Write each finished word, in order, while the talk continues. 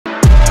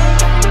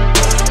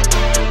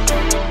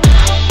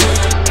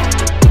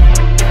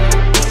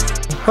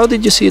How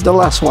did you see the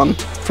last one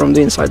from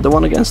the inside, the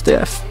one against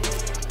the F?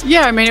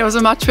 Yeah, I mean, it was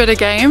a much better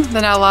game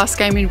than our last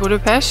game in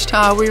Budapest.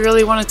 We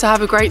really wanted to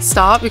have a great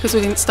start because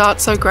we didn't start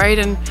so great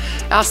and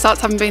our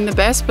starts haven't been the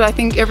best, but I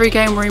think every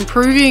game we're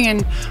improving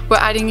and we're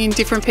adding in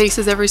different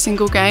pieces every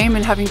single game,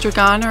 and having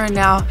Dragana and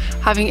now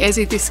having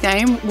Ezzy this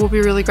game will be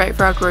really great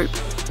for our group.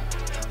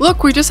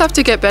 Look, we just have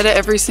to get better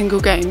every single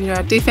game. You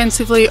know,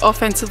 defensively,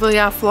 offensively,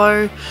 our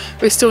flow.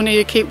 We still need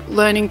to keep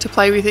learning to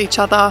play with each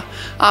other.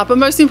 But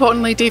most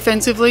importantly,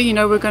 defensively, you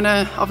know, we're going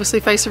to obviously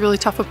face a really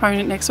tough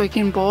opponent next week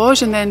in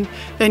Bourges, and then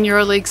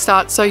EuroLeague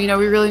starts. So, you know,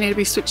 we really need to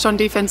be switched on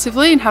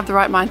defensively and have the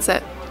right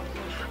mindset.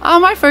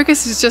 My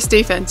focus is just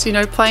defense, you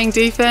know, playing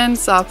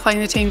defense,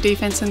 playing the team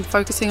defense and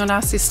focusing on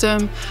our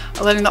system,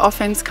 letting the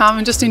offense come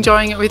and just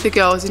enjoying it with the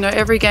girls. You know,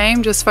 every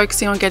game, just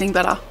focusing on getting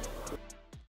better.